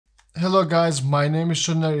Hello guys, my name is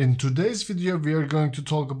Shoner. In today's video we are going to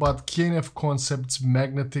talk about KNF Concepts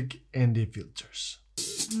magnetic ND filters.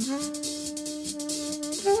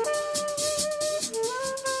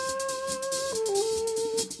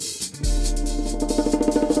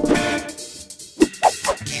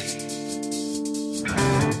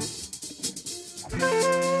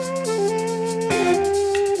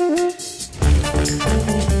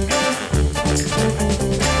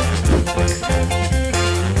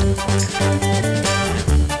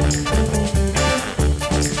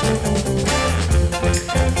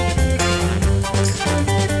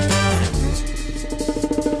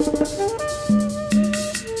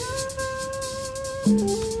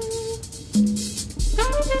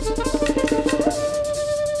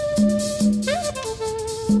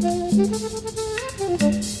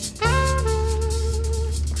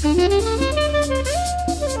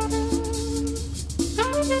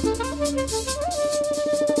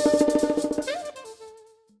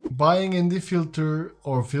 Buying ND filter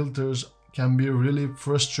or filters can be really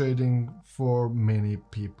frustrating for many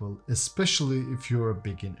people, especially if you're a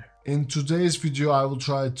beginner. In today's video, I will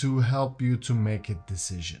try to help you to make a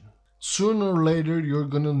decision. Sooner or later, you're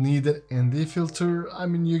gonna need an ND filter. I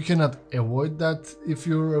mean, you cannot avoid that. If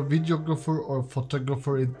you're a videographer or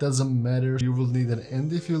photographer, it doesn't matter. You will need an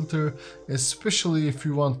ND filter, especially if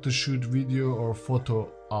you want to shoot video or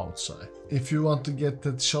photo outside. If you want to get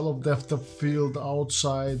that shallow depth of field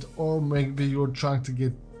outside, or maybe you're trying to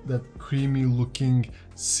get that creamy looking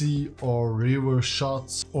sea or river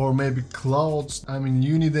shots, or maybe clouds, I mean,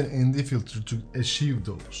 you need an ND filter to achieve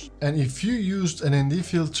those. And if you used an ND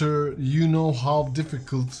filter, you know how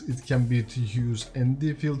difficult it can be to use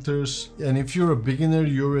ND filters. And if you're a beginner,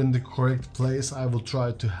 you're in the correct place. I will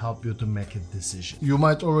try to help you to make a decision. You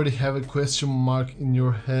might already have a question mark in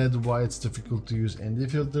your head why it's difficult to use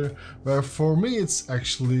ND filter, where for me it's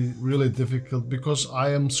actually really difficult because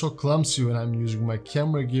I am so clumsy when I'm using my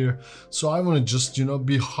camera gear. So I want to just,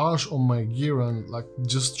 be harsh on my gear and like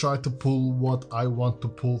just try to pull what I want to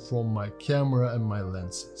pull from my camera and my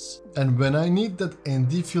lenses. And when I need that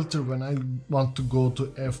ND filter, when I want to go to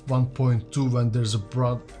f1.2 when there's a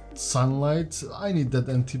broad sunlight, I need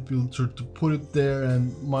that ND filter to put it there,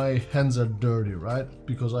 and my hands are dirty, right?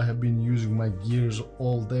 Because I have been using my gears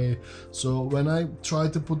all day. So when I try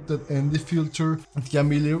to put that ND filter, it can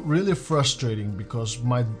be really frustrating because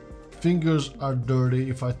my fingers are dirty.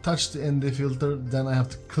 If I touch the ND filter, then I have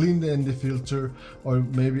to clean the ND filter, or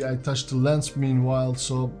maybe I touch the lens meanwhile.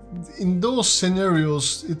 So in those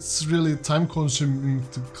scenarios, it's really time consuming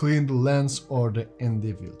to clean the lens or the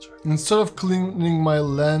ND filter. Instead of cleaning my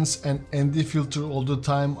lens and ND filter all the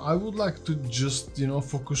time, I would like to just,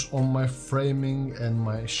 focus on my framing and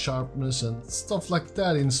my sharpness and stuff like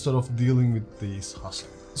that instead of dealing with these hassles.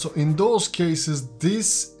 So in those cases,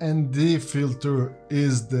 this ND filter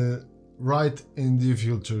is the right ND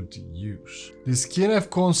filter to use. These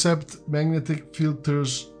KNF Concept magnetic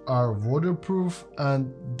filters are waterproof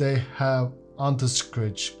and they have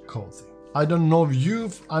anti-scratch coating. I don't know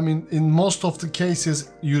if in most of the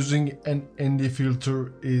cases, using an ND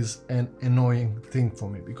filter is an annoying thing for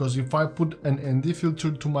me, because if I put an ND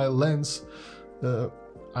filter to my lens,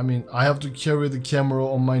 I have to carry the camera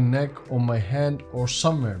on my neck, on my hand, or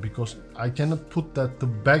somewhere, because I cannot put that to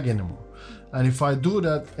bag anymore. And if I do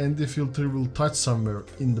that, ND filter will touch somewhere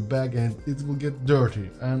in the bag and it will get dirty.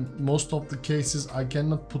 And most of the cases, I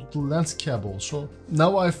cannot put the lens cable. So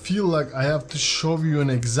now I feel like I have to show you an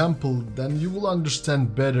example, then you will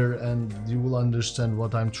understand better and you will understand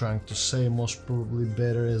what I'm trying to say most probably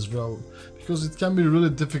better as well. Because it can be really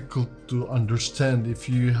difficult to understand if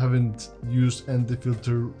you haven't used ND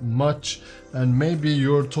filter much, and maybe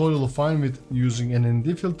you're totally fine with using an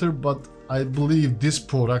ND filter, but I believe this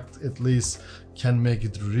product at least can make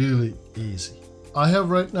it really easy. I have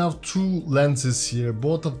right now two lenses here,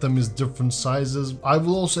 both of them is different sizes. I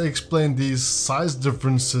will also explain these size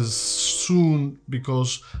differences soon,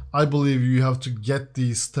 because I believe you have to get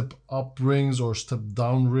these step up rings or step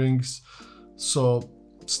down rings. So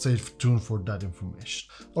stay tuned for that information.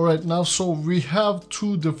 Alright, now so we have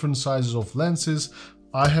two different sizes of lenses.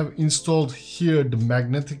 I have installed here the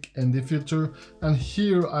magnetic ND filter, and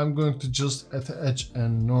here I'm going to just attach a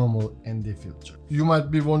normal ND filter. You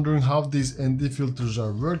might be wondering how these ND filters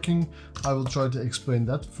are working. I will try to explain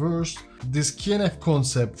that first. This KNF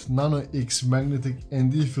Concept Nano X magnetic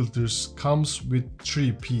ND filters comes with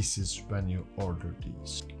 3 pieces when you order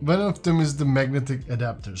these. One of them is the magnetic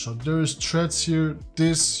adapter. So there is threads here.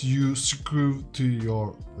 This you screw to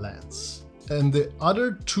your lens. And the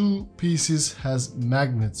other 2 pieces has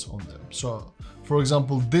magnets on them. So for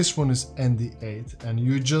example, this one is ND8 and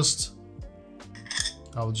you just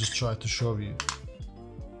I will just try to show you.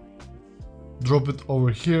 Drop it over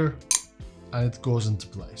here and it goes into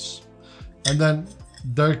place. And then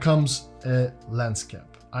there comes a lens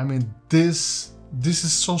cap. I mean, this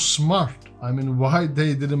is so smart. I mean, why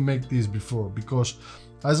they didn't make these before? Because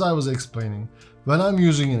as I was explaining, when I'm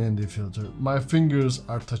using an ND filter, my fingers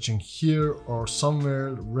are touching here or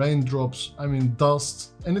somewhere, raindrops, I mean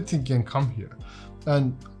dust, anything can come here.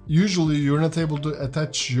 And usually you're not able to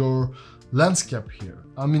attach your lens cap here.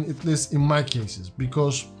 I mean, at least in my cases,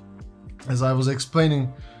 because as I was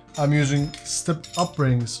explaining, I'm using step up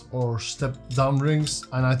rings or step down rings,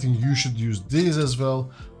 and I think you should use these as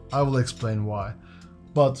well. I will explain why.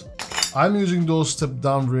 But I'm using those step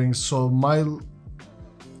down rings, so my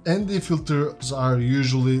ND filters are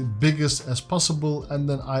usually biggest as possible, and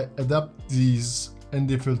then I adapt these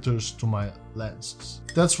ND filters to my lenses.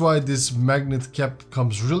 That's why this magnet cap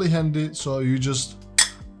comes really handy. So you just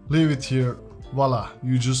leave it here, voila,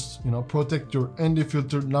 you just, you know, protect your ND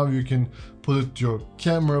filter. Now you can put it to your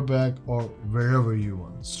camera bag or wherever you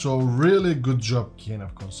want. So really good job,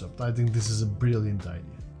 KNF Concept. I think this is a brilliant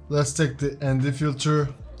idea. Let's take the ND filter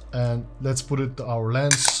and let's put it to our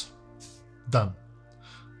lens. Done.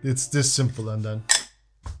 It's this simple, and then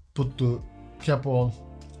put the cap on.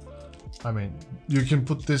 I mean, you can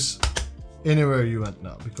put this anywhere you want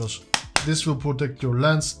now, because this will protect your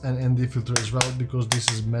lens and ND filter as well, because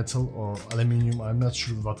this is metal or aluminium. I'm not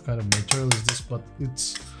sure what kind of material is this, but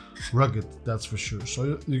it's rugged, that's for sure.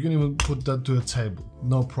 So you can even put that to a table,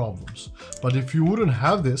 no problems. But if you wouldn't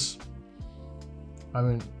have this, I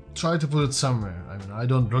mean, try to put it somewhere. I mean, I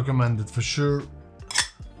don't recommend it for sure.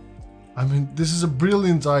 I mean, this is a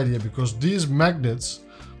brilliant idea, because these magnets,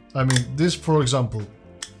 I mean, this, for example,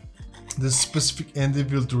 this specific ND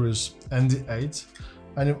filter is ND8,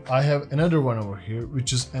 and if I have another one over here,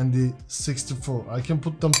 which is ND64, I can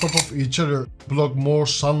put them top of each other, block more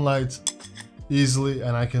sunlight easily,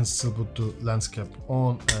 and I can still put the lens cap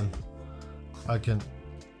on, and I can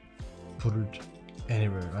put it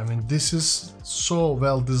anywhere. I mean, this is so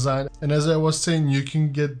well designed, and as I was saying, you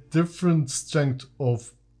can get different strength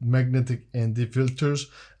of magnetic ND filters,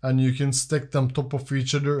 and you can stack them top of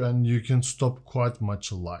each other, and you can stop quite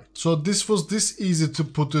much light. So this was this easy to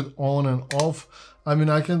put it on and off. I mean,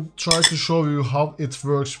 I can try to show you how it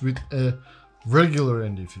works with a regular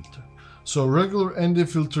ND filter. So regular ND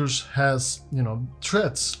filters has, you know,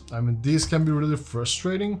 threads. I mean, these can be really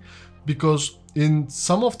frustrating, because in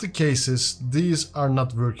some of the cases these are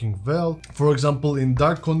not working well. For example, in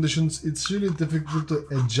dark conditions, it's really difficult to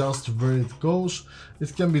adjust where it goes.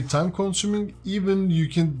 It can be time consuming, even you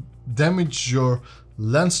can damage your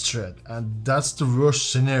lens thread, and that's the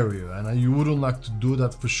worst scenario, and you wouldn't like to do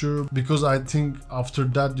that for sure, because I think after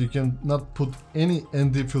that you can not put any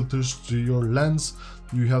ND filters to your lens.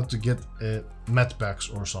 You have to get a matte box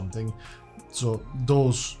or something, so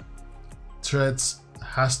those threads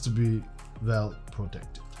has to be well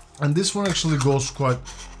protected. And this one actually goes quite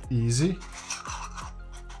easy,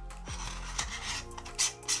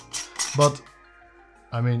 but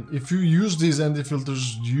I mean, if you use these ND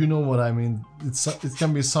filters, you know what I mean. It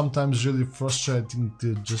can be sometimes really frustrating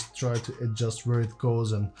to just try to adjust where it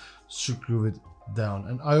goes and screw it down.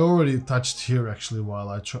 And I already touched here actually while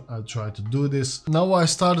I try to do this. Now I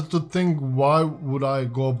started to think, why would I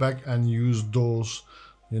go back and use those,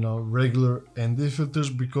 you know, regular ND filters,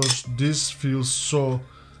 because this feels so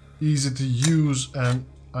easy to use, and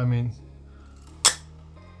I mean,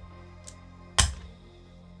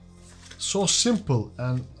 so simple.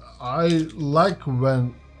 And I like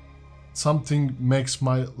when something makes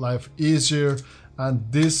my life easier, and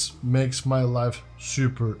this makes my life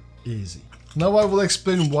super easy. Now I will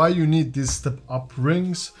explain why you need these step up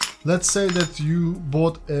rings. Let's say that you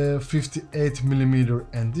bought a 58mm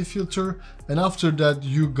ND filter, and after that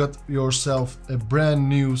you got yourself a brand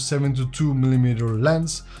new 72mm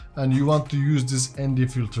lens, and you want to use this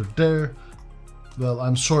ND filter there. Well,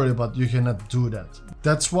 I'm sorry, but you cannot do that.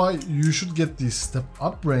 That's why you should get these step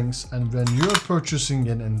up rings, and when you are purchasing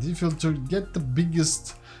an ND filter, get the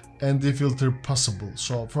biggest ND filter possible.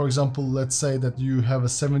 So for example, let's say that you have a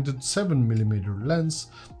 77mm lens,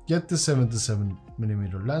 get the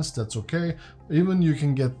 77mm lens, that's okay. Even you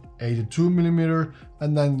can get 82mm,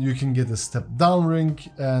 and then you can get a step down ring,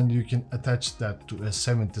 and you can attach that to a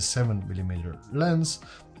 77mm lens.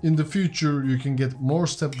 In the future, you can get more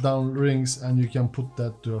step down rings, and you can put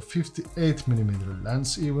that to a 58mm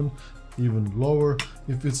lens, even lower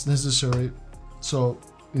if it's necessary. So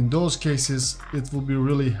in those cases it will be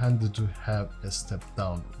really handy to have a step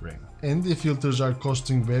down ring. ND filters are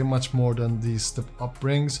costing way much more than these step up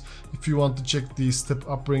rings. If you want to check these step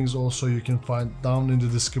up rings also, you can find down in the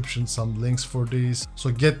description some links for these. So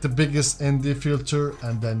get the biggest ND filter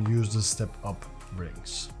and then use the step up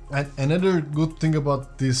rings. And another good thing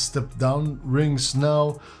about these step down rings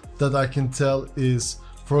now that I can tell is,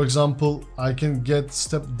 for example, I can get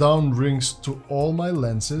step down rings to all my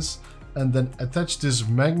lenses and then attach this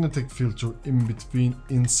magnetic filter in between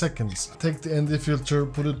in seconds. Take the ND filter,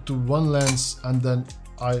 put it to one lens, and then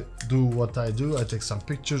I do what I do. I take some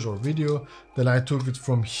pictures or video, then I took it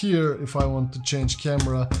from here if I want to change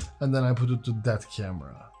camera, and then I put it to that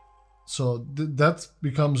camera. So that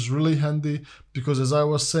becomes really handy, because as I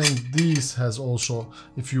was saying, these has also,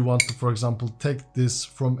 if you want to, for example, take this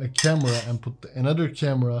from a camera and put another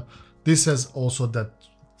camera, this has also that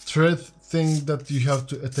thread thing that you have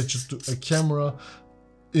to attach it to a camera.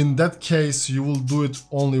 In that case, you will do it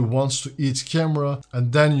only once to each camera,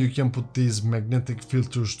 and then you can put these magnetic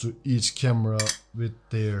filters to each camera with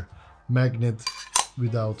their magnet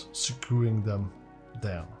without screwing them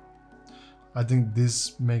down. I think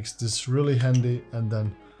this makes this really handy, and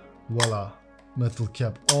then voila, metal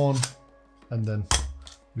cap on, and then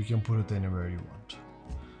we can put it anywhere you want.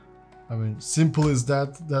 I mean, simple as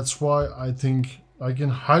that. That's why I think I can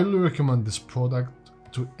highly recommend this product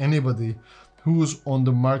to anybody who's on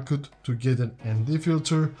the market to get an ND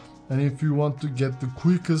filter. And if you want to get the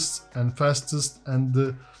quickest and fastest and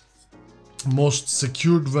the most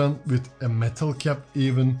secured one with a metal cap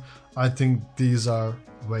even, I think these are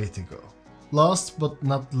way to go. Last but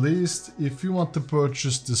not least, if you want to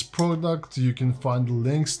purchase this product, you can find the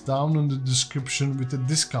links down in the description with a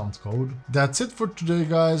discount code. That's it for today,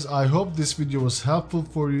 guys. I hope this video was helpful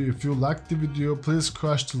for you. If you liked the video, please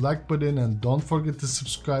crush the like button and don't forget to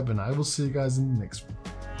subscribe, and I will see you guys in the next one.